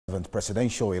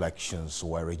Presidential elections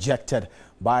were rejected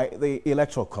by the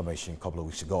Electoral Commission a couple of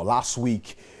weeks ago. Last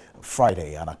week,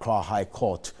 Friday, an Accra High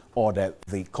Court ordered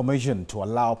the Commission to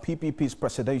allow PPP's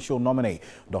presidential nominee,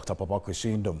 Dr.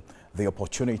 Asiedu-Dartey, the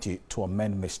opportunity to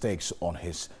amend mistakes on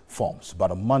his forms.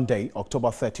 But on Monday,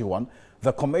 October 31,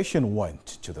 the Commission went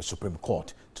to the Supreme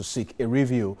Court to seek a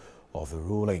review of the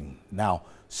ruling. Now,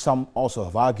 some also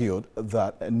have argued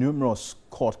that numerous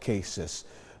court cases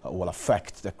will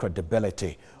affect the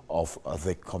credibility of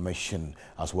the Commission,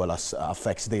 as well as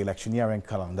affects the electioneering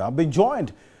calendar. I've been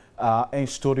joined in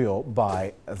studio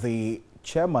by the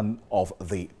chairman of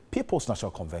the People's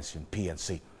National Convention,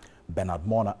 PNC, Bernard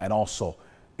Mona, and also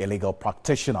a legal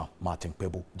practitioner, Martin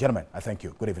Pebu. Gentlemen, I thank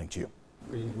you. Good evening to you.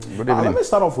 Good evening. Let me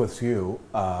start off with you,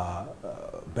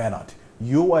 Bernard.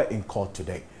 You were in court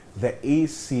today. The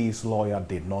EC's lawyer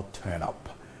did not turn up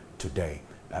today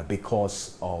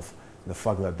because of the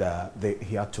fact that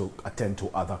he had to attend to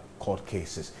other court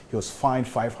cases. He was fined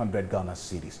 500 Ghana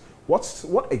cedis.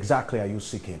 What exactly are you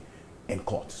seeking in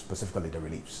court, specifically the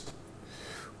reliefs?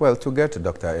 Well, to get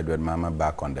Dr. Edward Mama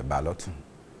back on the ballot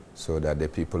so that the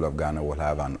people of Ghana will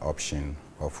have an option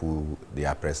of who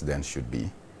their president should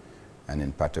be. And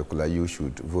in particular, you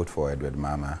should vote for Edward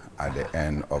Mama at the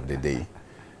end of the day.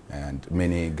 And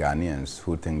many Ghanaians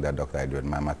who think that Dr. Edward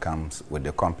Mama comes with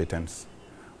the competence,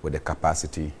 with the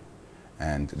capacity,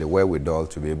 and the wherewithal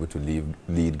to be able to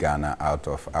lead Ghana out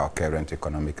of our current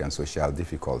economic and social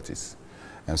difficulties.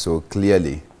 And so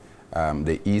clearly,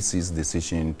 the EC's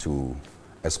decision to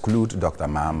exclude Dr.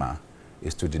 Mama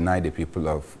is to deny the people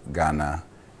of Ghana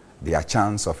their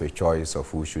chance of a choice of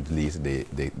who should lead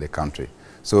the country.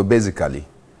 So basically,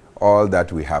 all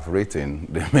that we have written,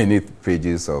 the many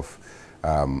pages of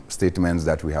statements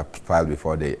that we have filed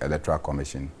before the Electoral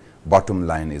Commission, bottom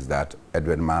line is that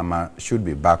Edward Mama should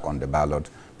be back on the ballot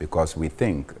because we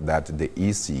think that the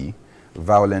EC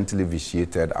violently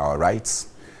vitiated our rights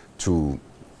to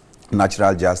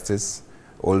natural justice,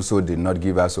 also did not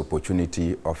give us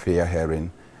opportunity of fair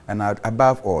hearing, and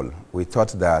above all, we thought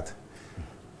that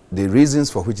the reasons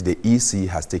for which the EC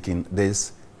has taken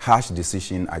this harsh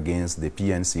decision against the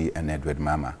PNC and Edward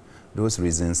Mama, those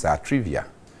reasons are trivia.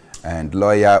 And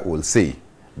lawyer will say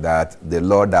that the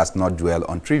law does not dwell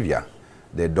on trivia.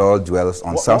 The law dwells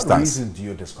on substance. What reason do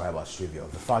you describe as trivial?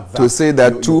 The fact that to say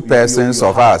that two persons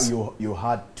of us... You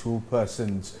had two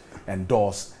persons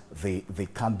endorse the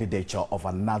candidature of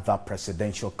another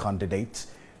presidential candidate.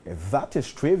 If that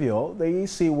is trivial, the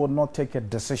EC would not take a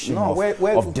decision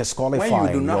of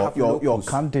disqualifying your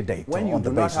candidate when you on the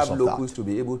do not basis have of locus to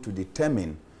be able to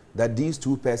determine that these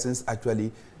two persons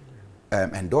actually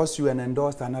endorse you and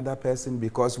endorse another person,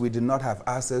 because we did not have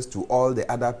access to all the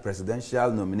other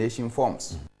presidential nomination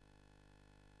forms.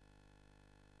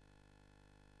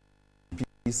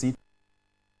 PC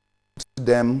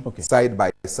them side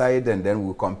by side, and then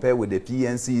we'll compare with the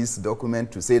PNC's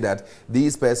document to say that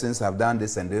these persons have done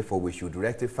this and therefore we should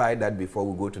rectify that before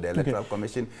we go to the Electoral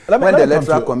Commission. When the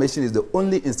Electoral Commission is the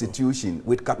only institution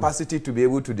with capacity to be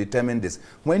able to determine this,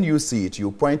 when you see it,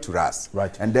 you point to us,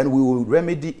 and then we will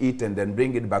remedy it and then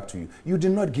bring it back to you. You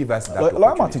did not give us that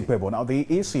opportunity. Martin Pebo, now the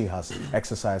EC has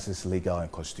exercised its legal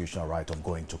and constitutional right of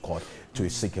going to court to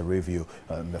seek a review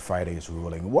on the Friday's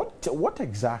ruling. What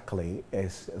exactly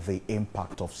is the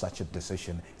impact of such a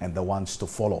decision and the ones to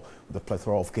follow, the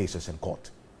plethora of cases in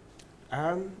court?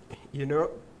 You know,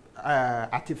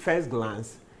 at the first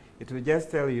glance, it will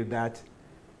just tell you that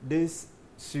this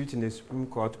suit in the Supreme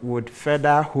Court would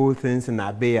further hold things in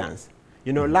abeyance.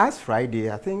 You know, last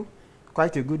Friday, I think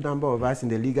quite a good number of us in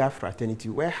the legal fraternity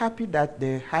were happy that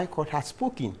the High Court has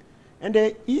spoken. And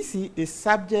the EC is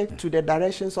subject to the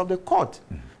directions of the court.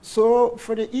 So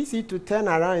for the EC to turn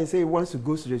around and say it wants to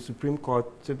go to the Supreme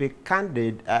Court, to be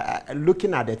candid,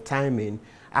 looking at the timing,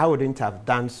 I wouldn't have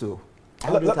done so.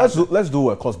 Let's do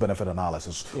a cost-benefit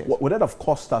analysis. Yes. Would it have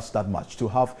cost us that much to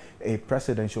have a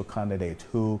presidential candidate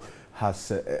who has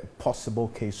a possible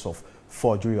case of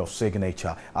forgery of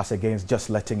signature as against just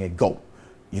letting it go,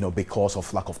 you know, because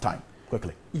of lack of time?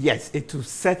 Quickly. Yes, it would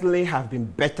certainly have been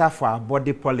better for our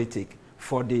body politic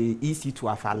for the EC to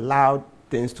have allowed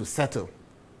things to settle,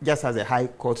 just as the High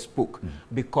Court spoke,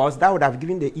 because that would have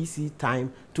given the EC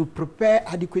time to prepare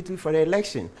adequately for the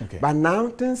election. But now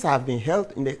things have been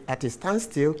held at a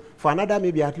standstill for another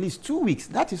maybe at least 2 weeks.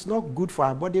 That is not good for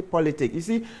our body politic. You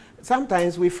see,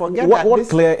 sometimes we forget that what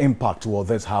clear impact will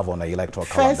this have on the electoral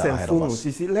calendar ahead of us?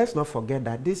 You see, let's not forget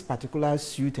that this particular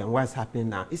suit and what's happening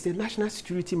now is a national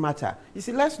security matter. You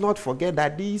see, let's not forget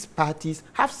that these parties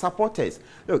have supporters.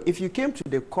 Look, if you came to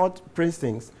the court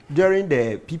precincts during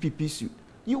the PPP suit,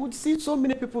 you would see so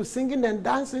many people singing and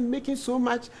dancing, making so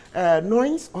much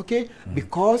noise, okay,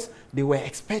 because they were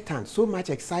expectant, so much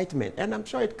excitement. And I'm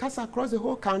sure it cuts across the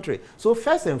whole country. So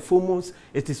first and foremost,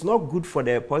 it is not good for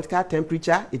the political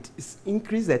temperature. It is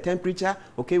increase the temperature,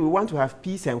 okay. We want to have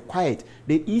peace and quiet.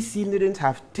 The EC needn't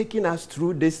have taken us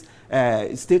through this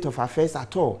state of affairs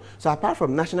at all. So apart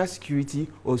from national security,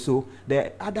 also,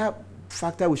 the other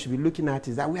factor we should be looking at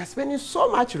is that we are spending so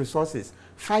much resources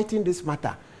fighting this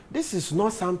matter. This is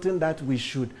not something that we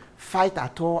should fight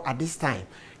at all at this time.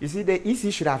 You see, the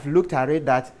EC should have looked at it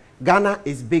that Ghana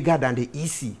is bigger than the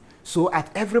EC. So at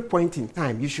every point in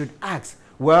time, you should ask,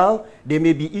 well, there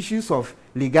may be issues of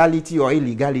legality or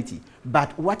illegality,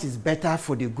 but what is better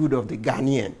for the good of the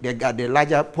Ghanaian, the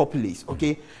larger populace,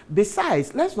 okay?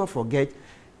 Besides, let's not forget,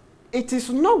 it is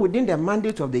not within the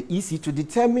mandate of the EC to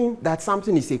determine that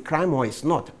something is a crime or it's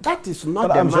not. That is not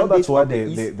the mandate of the EC. I'm sure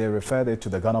that's why they referred it to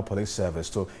the Ghana Police Service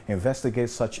to investigate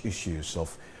such issues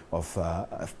of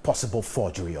possible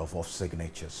forgery of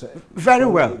signatures. Very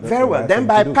well, very well. Then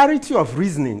by parity of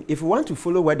reasoning, if we want to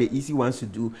follow what the EC wants to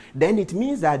do, then it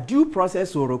means that due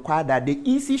process will require that the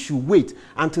EC should wait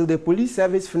until the police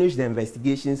service finish the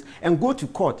investigations and go to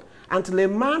court. Until a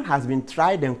man has been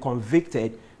tried and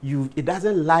convicted, it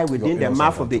doesn't lie within the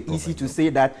mouth of the EC to say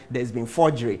that there's been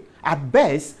forgery. At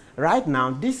best, right now,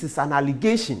 this is an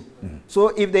allegation. So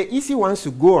if the EC wants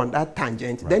to go on that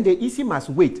tangent, then the EC must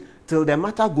wait till the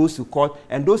matter goes to court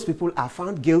and those people are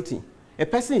found guilty. A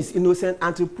person is innocent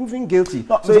until proven guilty.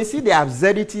 No, so you see the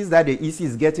absurdities that the EC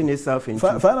is getting itself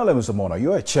into. Finally, Mr. Mona,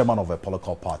 you're a chairman of a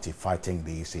political party fighting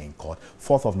the EC in court.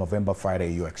 4th of November,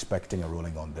 Friday, you're expecting a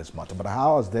ruling on this matter. But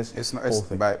how is this? It's not,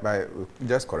 by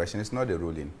just correction, it's not a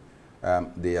ruling.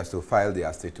 They have to file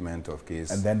their statement of case.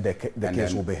 And then the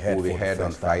case will be heard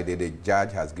on Friday. The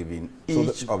judge has given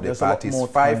each of the parties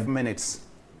 5 minutes.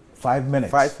 5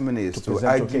 minutes? 5 minutes to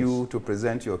argue, to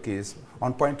present your case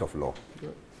on point of law.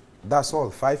 That's all,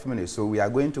 5 minutes. So we are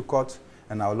going to court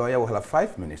and our lawyer will have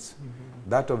 5 minutes.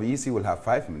 That of the EC will have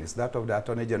 5 minutes. That of the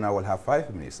Attorney General will have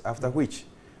 5 minutes, after which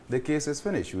the case is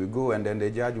finished. We go and then the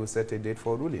judge will set a date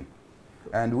for ruling.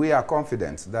 And we are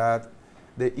confident that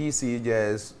the EC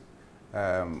just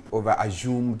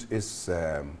over-assumed its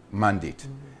mandate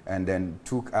and then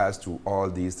took us to all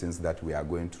these things that we are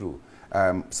going through.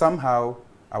 Somehow,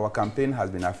 our campaign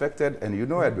has been affected, and you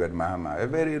know Edward Mahama, a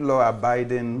very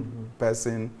law-abiding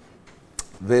person,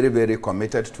 very, very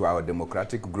committed to our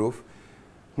democratic growth.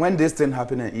 When this thing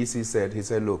happened and EC said, he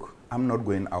said, look, I'm not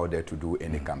going out there to do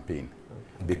any campaign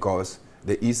because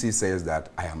the EC says that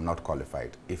I am not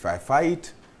qualified. If I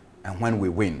fight and when we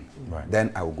win,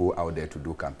 then I will go out there to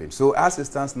do campaign. So as it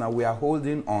stands now, we are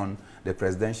holding on the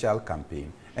presidential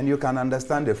campaign. And you can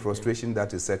understand the frustration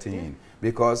that is setting in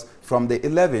because from the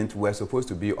 11th, we're supposed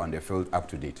to be on the field up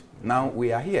to date. Now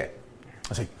we are here.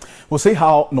 I see. We'll see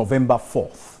how November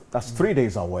 4th, that's 3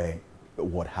 days away,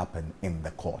 what happened in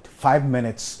the court. 5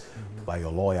 minutes by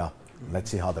your lawyer.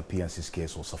 Let's see how the PNC's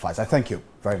case will suffice. I thank you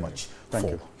very much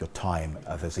for your time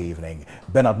this evening.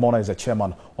 Bernard Mona is the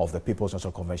chairman of the People's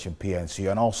National Convention,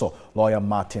 PNC, and also lawyer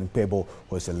Martin Pebo,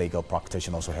 who is a legal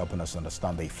practitioner, also helping us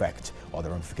understand the effect or the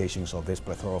ramifications of this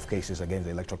plethora of cases against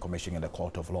the Electoral Commission in the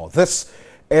court of law. This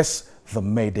is the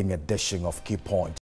maiden edition of Key Point.